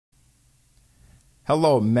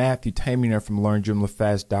Hello, Matthew Taming here from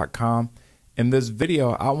LearnJoomlaFast.com. In this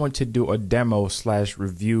video, I want to do a demo /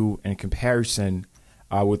 review and comparison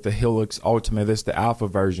with the Helix Ultimate. This is the alpha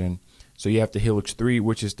version. So you have the Helix 3,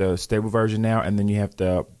 which is the stable version now, and then you have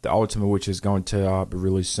the Ultimate, which is going to be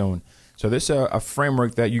released soon. So this is a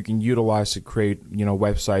framework that you can utilize to create,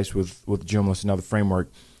 websites with Joomla. It's another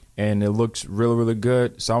framework, and it looks really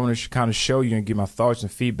good. So I want to kind of show you and give my thoughts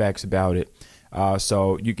and feedbacks about it.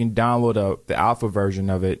 So you can download the alpha version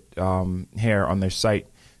of it here on their site.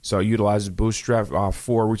 So it utilizes Bootstrap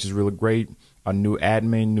 4, which is really great. A new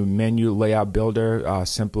admin, new menu, layout builder,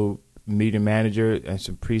 simple media manager, and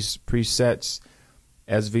some presets,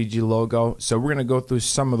 SVG logo. So we're going to go through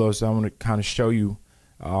some of those. So I want to kind of show you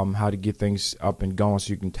how to get things up and going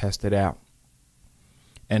so you can test it out.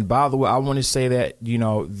 And by the way, I want to say that,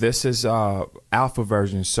 this is alpha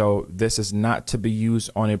version, so this is not to be used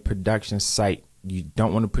on a production site. You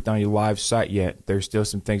don't want to put down your live site yet. There's still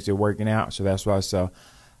some things they're working out, so that's why it's a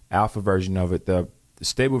alpha version of it. The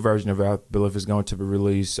stable version of it, I believe, is going to be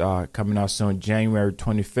released coming out soon, January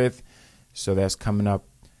 25th. So that's coming up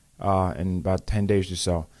in about 10 days or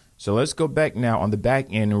so. So let's go back now on the back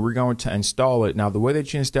end, and we're going to install it. Now, the way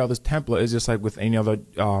that you install this template is just like with any other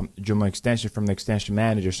Joomla extension from the extension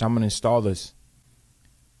manager. So I'm going to install this.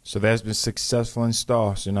 So that's been successful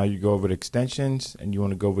install. So now you go over to extensions, and you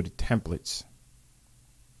want to go over to templates.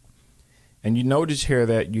 And you notice here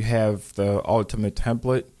that you have the Ultimate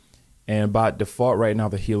template, and by default right now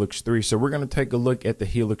the Helix 3. So we're going to take a look at the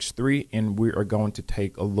Helix 3, and we are going to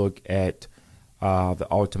take a look at the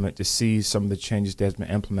Ultimate to see some of the changes that's been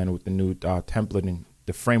implemented with the new template and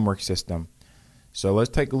the framework system. So let's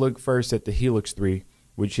take a look first at the Helix 3,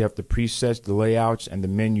 which you have the presets, the layouts, and the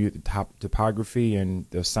menu, the typography, and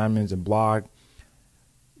the assignments and blog.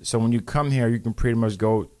 So when you come here, you can pretty much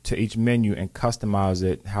go to each menu and customize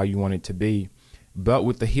it how you want it to be. But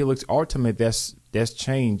with the Helix Ultimate, that's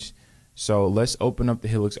changed. So let's open up the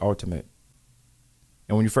Helix Ultimate.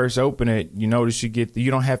 And when you first open it, you notice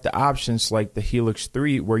you don't have the options like the Helix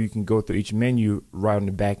 3 where you can go through each menu right on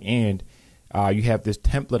the back end. You have this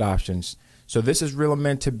template options. So this is really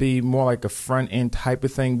meant to be more like a front end type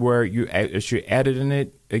of thing where as you're editing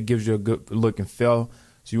it, it gives you a good look and feel.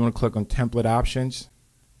 So you want to click on template options.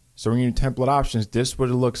 So when you're in template options, this is what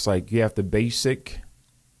it looks like. You have the basic,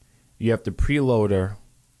 you have the preloader.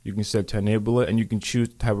 You can set to enable it, and you can choose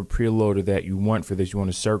the type of preloader that you want for this. You want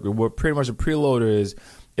a circle. What pretty much a preloader is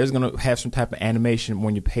going to have some type of animation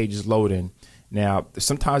when your page is loading. Now,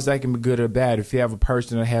 sometimes that can be good or bad. If you have a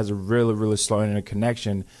person that has a really slow internet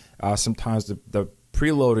connection, sometimes the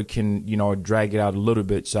preloader can drag it out a little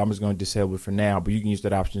bit. So I'm just going to disable it for now, but you can use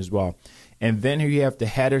that option as well. And then here you have the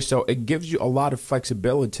header. So it gives you a lot of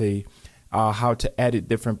flexibility how to edit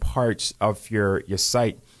different parts of your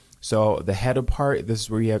site. So the header part, this is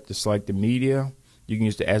where you have to select the media. You can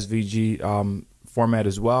use the SVG format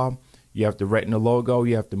as well. You have the retina logo,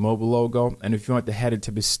 you have the mobile logo, and if you want the header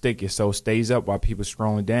to be sticky so it stays up while people are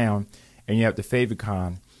scrolling down, and you have the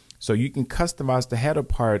favicon. So you can customize the header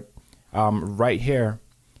part right here,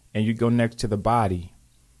 and you go next to the body.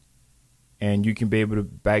 And you can be able to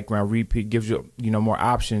background repeat, gives you more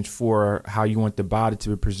options for how you want the body to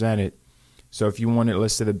be presented. So if you wanted,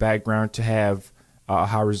 let's say, the background to have a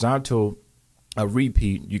horizontal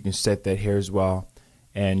repeat, you can set that here as well,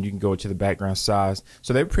 and you can go to the background size.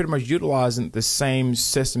 So they're pretty much utilizing the same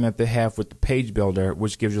system that they have with the page builder,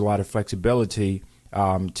 which gives you a lot of flexibility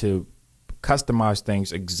to customize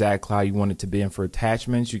things exactly how you want it to be. And for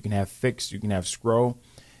attachments, you can have fixed, you can have scroll,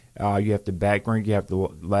 you have the background, you have the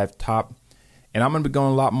left top. And I'm going to be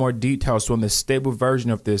going a lot more details. So when the stable version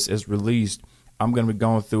of this is released, I'm going to be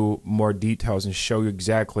going through more details and show you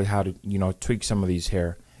exactly how to, tweak some of these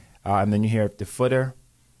here. And then you have the footer.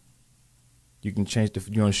 You can change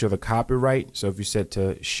you want to show the copyright. So if you set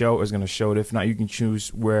to show, it's going to show it. If not, you can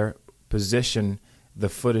choose where position the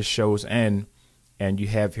footer shows in. And you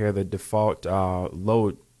have here the default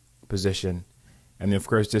load position. And then, of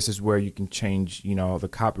course, this is where you can change, the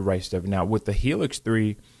copyright stuff. Now, with the Helix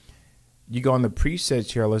 3, you go on the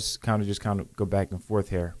presets here. Let's kind of go back and forth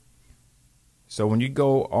here. So when you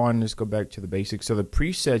go on, let's go back to the basics. So the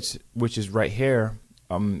presets, which is right here,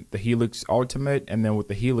 the Helix Ultimate, and then with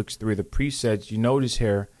the Helix 3, the presets, you notice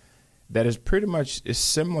here that is pretty much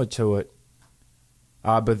similar to it.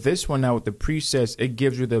 But this one now with the presets, it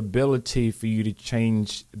gives you the ability for you to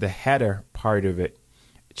change the header part of it,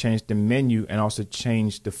 change the menu, and also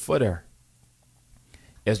change the footer.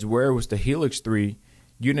 As where it was the Helix 3,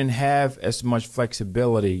 you didn't have as much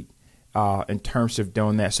flexibility in terms of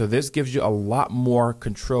doing that. So this gives you a lot more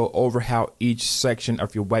control over how each section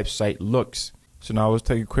of your website looks. So now let's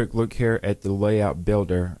take a quick look here at the layout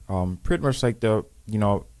builder. Pretty much like the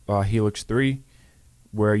Helix 3,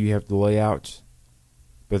 where you have the layouts,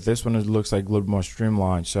 but this one looks like a little more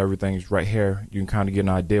streamlined. So everything's right here. You can kind of get an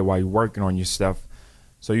idea while you're working on your stuff.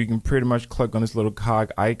 So you can pretty much click on this little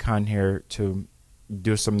cog icon here to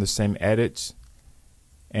do some of the same edits,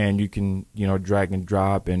 and you can drag and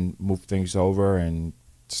drop and move things over and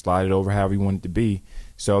slide it over however you want it to be.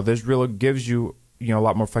 So this really gives you a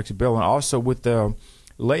lot more flexibility. And also with the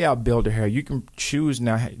layout builder here, you can choose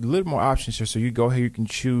now a little more options here. So you go here, you can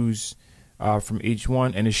choose from each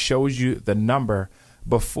one, and it shows you the number.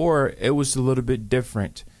 Before it was a little bit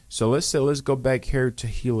different. So let's go back here to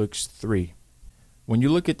Helix 3. When you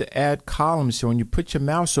look at the add columns, so when you put your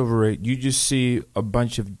mouse over it, you just see a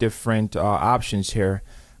bunch of different options here.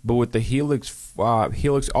 But with the Helix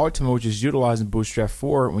Ultimate, which is utilizing Bootstrap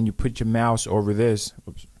 4, when you put your mouse over this,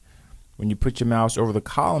 when you put your mouse over the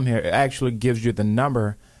column here, it actually gives you the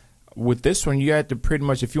number. With this one, you had to pretty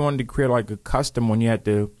much, if you wanted to create like a custom one, you had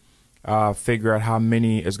to figure out how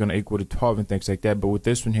many is going to equal to 12 and things like that. But with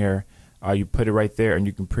this one here, you put it right there, and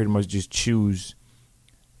you can pretty much just choose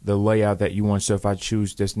the layout that you want. So if I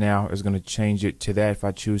choose this now, it's going to change it to that. If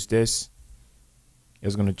I choose this,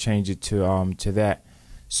 it's going to change it to that.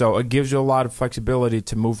 So it gives you a lot of flexibility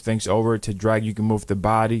to move things over, to drag. You can move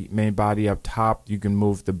the main body up top. You can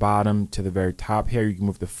move the bottom to the very top here. You can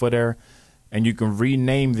move the footer, and you can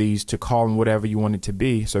rename these to call them whatever you want it to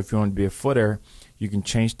be. So if you want it to be a footer, you can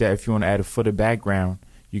change that. If you want to add a footer background,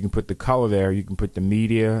 you can put the color there. You can put the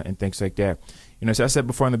media and things like that. As I said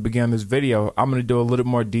before in the beginning of this video, I'm going to do a little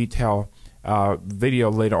more detailed video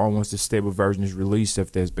later on once the stable version is released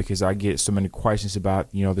of this, because I get so many questions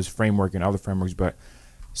about this framework and other frameworks. But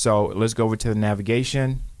so let's go over to the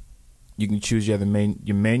navigation. You can choose your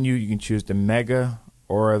menu. You can choose the mega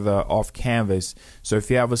or the off canvas. So if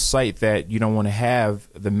you have a site that you don't want to have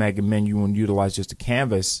the mega menu, you want to utilize just the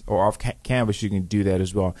canvas or off canvas, you can do that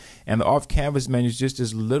as well. And the off canvas menu is just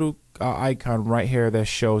this little icon right here that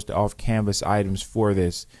shows the off canvas items for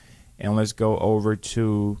this. And let's go over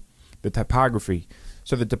to the typography.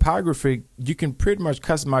 So the typography, you can pretty much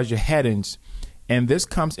customize your headings, and this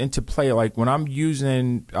comes into play like when I'm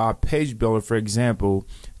using Page Builder, for example,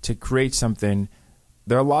 to create something.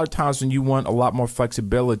 There are a lot of times when you want a lot more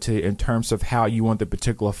flexibility in terms of how you want the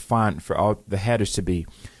particular font for all the headers to be.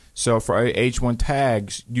 So for H1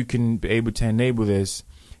 tags, you can be able to enable this,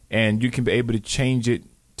 and you can be able to change it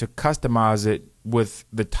to customize it with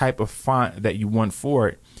the type of font that you want for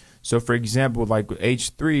it. So for example, like with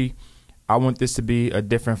H3, I want this to be a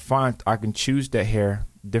different font. I can choose that here.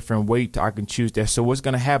 Different weight, I can choose that. So what's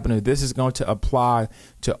going to happen is this is going to apply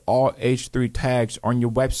to all H3 tags on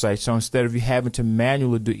your website. So instead of you having to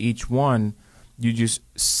manually do each one, you just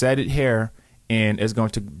set it here, and it's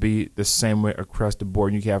going to be the same way across the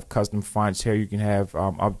board. You can have custom fonts here. You can have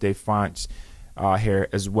update fonts here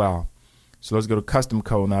as well. So let's go to custom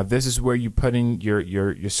code. Now this is where you put in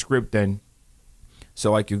your script in. So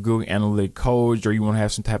like your Google Analytics codes, or you want to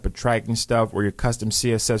have some type of tracking stuff, or your custom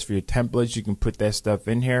CSS for your templates, you can put that stuff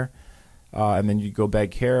in here. And then you go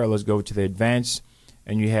back here. Let's go to the advanced,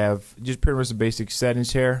 and you have just pretty much the basic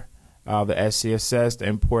settings here. The SCSS, the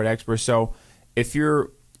import export. So if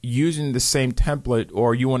you're using the same template,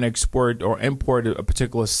 or you want to export or import a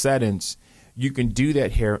particular settings, you can do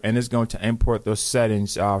that here, and it's going to import those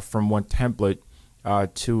settings from one template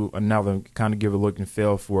to another, kind of give a look and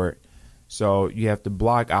feel for it. So you have the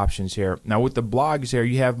blog options here. Now with the blogs here,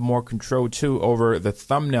 you have more control too over the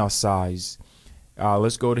thumbnail size.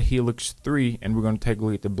 Let's go to Helix 3, and we're going to take a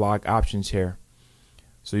look at the blog options here.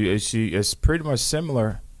 So you see it's pretty much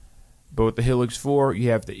similar, but with the Helix 4,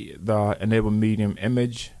 you have the enable medium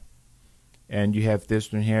image, and you have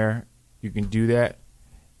this one here. You can do that,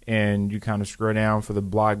 and you kind of scroll down for the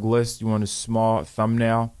blog list. You want a small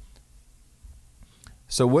thumbnail.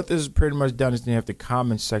 So what this is pretty much done is you have the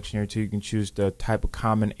comment section here too. You can choose the type of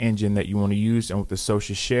comment engine that you want to use, and with the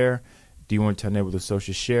social share, do you want to enable the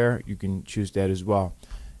social share? You can choose that as well.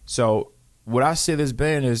 So what I see this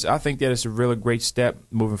being is, I think that it's a really great step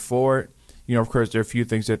moving forward. Of course, there are a few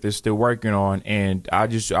things that they're still working on, and I'm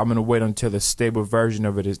going to wait until the stable version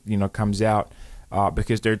of it is, comes out,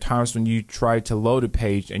 because there are times when you try to load a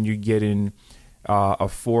page and you get in a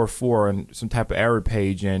 4.4 and some type of error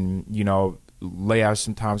page, and layout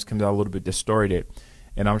sometimes comes out a little bit distorted,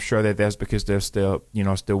 and I'm sure that that's because they're still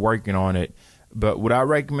still working on it. But what I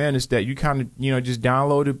recommend is that you kind of just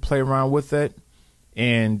download it, play around with it,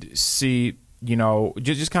 and see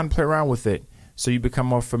just kind of play around with it, so you become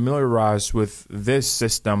more familiarized with this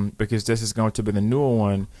system, because this is going to be the newer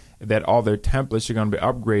one that all their templates are going to be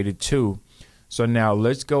upgraded to. So now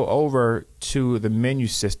let's go over to the menu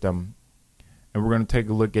system, and we're going to take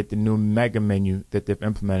a look at the new mega menu that they've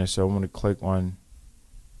implemented. So I'm going to click on,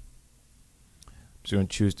 I'm just going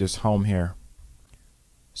to choose this home here.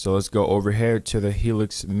 So let's go over here to the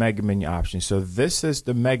Helix mega menu option. So this is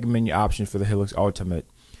the mega menu option for the Helix Ultimate.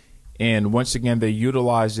 And once again, they're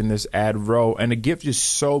utilizing this add row, and it gives you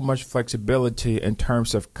so much flexibility in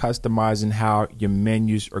terms of customizing how your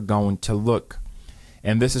menus are going to look.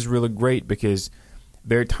 And this is really great because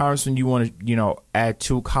there are times when you want to, add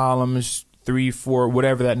 2 columns, 3, 4,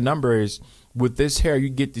 whatever that number is. With this here, you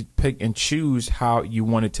get to pick and choose how you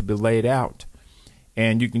want it to be laid out.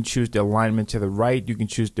 And you can choose the alignment to the right. You can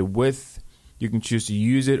choose the width. You can choose to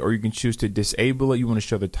use it, or you can choose to disable it. You want to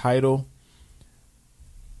show the title.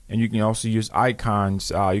 And you can also use icons.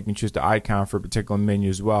 You can choose the icon for a particular menu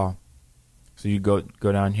as well. So you go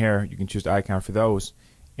down here. You can choose the icon for those.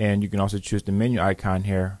 And you can also choose the menu icon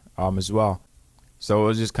here as well. So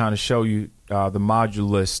it'll just kind of show you the module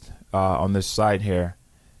list on this side here.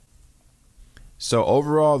 So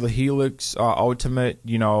overall, the Helix Ultimate,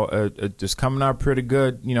 it's coming out pretty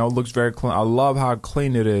good. It looks very clean. I love how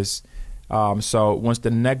clean it is. So once the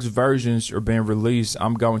next versions are being released,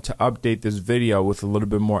 I'm going to update this video with a little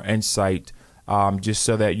bit more insight, just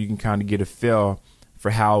so that you can kind of get a feel for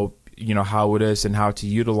how it is and how to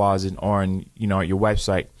utilize it on your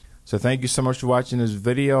website. So thank you so much for watching this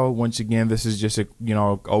video. Once again, this is just a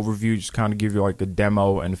overview, just kind of give you like a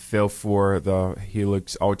demo and a feel for the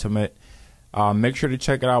Helix Ultimate. Make sure to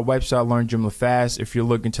check out our website, Learn Joomla Fast. If you're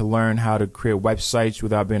looking to learn how to create websites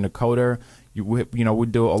without being a coder, we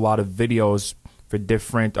do a lot of videos for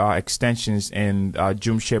different extensions, and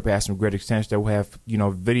Joomshaper has some great extensions that will have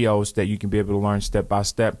videos that you can be able to learn step by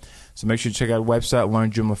step. So make sure to check out our website,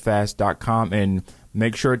 learnjoomlafast.com, and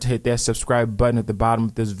make sure to hit that subscribe button at the bottom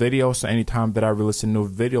of this video, so anytime that I release a new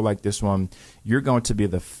video like this one, you're going to be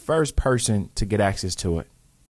the first person to get access to it.